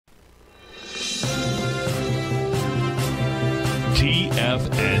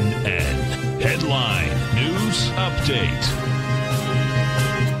TFNN. Headline News Update.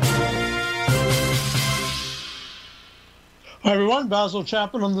 Hi everyone, Basil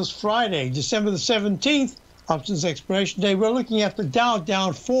Chapman on this Friday, December the 17th, options expiration day. We're looking at the Dow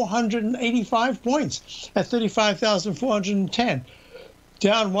down 485 points at 35,410,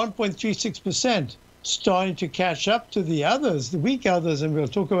 down 1.36%, starting to catch up to the others, the weak others, and we'll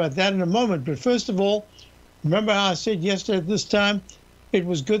talk about that in a moment. But first of all, remember how I said yesterday at this time, it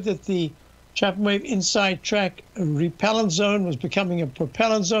was good that the Chapman Wave inside track repellent zone was becoming a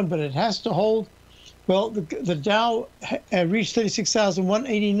propellant zone, but it has to hold. Well, the Dow reached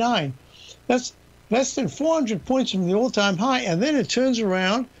 36,189. That's less than 400 points from the all-time high, and then it turns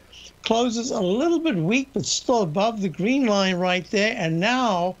around, closes a little bit weak, but still above the green line right there, and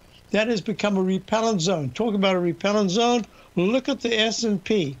now that has become a repellent zone. Talk about a repellent zone. Look at the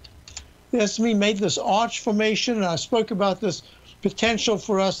S&P. The S&P made this arch formation, and I spoke about this potential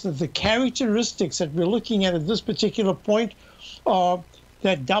for us, that the characteristics that we're looking at this particular point are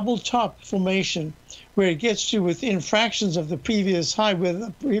that double top formation, where it gets you within fractions of the previous high, where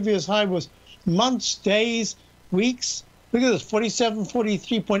the previous high was months, days, weeks. Look at this,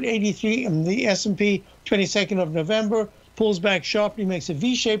 4743.83 in the S&P, 22nd of November, pulls back sharply, makes a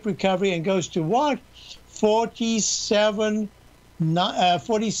V-shaped recovery, and goes to what?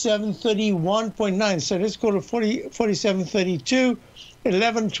 4731.9. So let's go to 4732.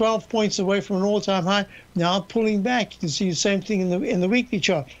 11, 12 points away from an all-time high. Now pulling back. You can see the same thing in the weekly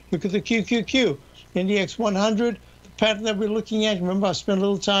chart. Look at the QQQ, NDX 100. The pattern that we're looking at. Remember, I spent a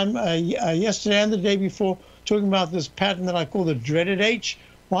little time yesterday and the day before talking about this pattern that I call the dreaded H.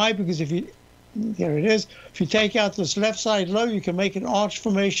 Why? Because here it is. If you take out this left side low, you can make an arch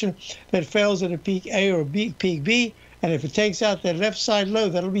formation that fails at a peak A or a peak B. And if it takes out that left side low,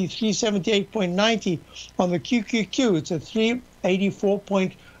 that'll be 378.90 on the QQQ. It's at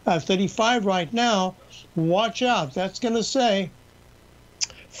 384.35 right now. Watch out. That's going to say,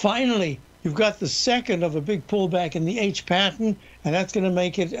 finally, you've got the second of a big pullback in the H pattern, and that's going to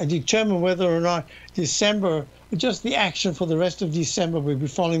make it determine whether or not December, just the action for the rest of December, we'll be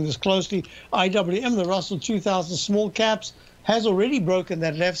following this closely. IWM, the Russell 2000 small caps, has already broken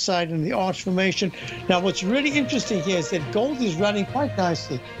that left side in the arch formation. Now, what's really interesting here is that gold is running quite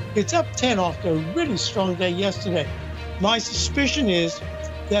nicely. It's up 10 after a really strong day yesterday. My suspicion is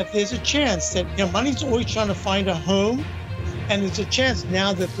that there's a chance that money's always trying to find a home, and there's a chance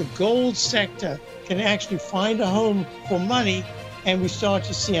now that the gold sector can actually find a home for money, and we start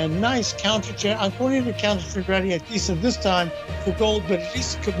to see a nice counter-trend. I'm calling it a counter-trend rally, at least at this time for gold, but at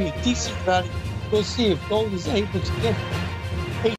least it could be a decent rally. We'll see if gold is able to get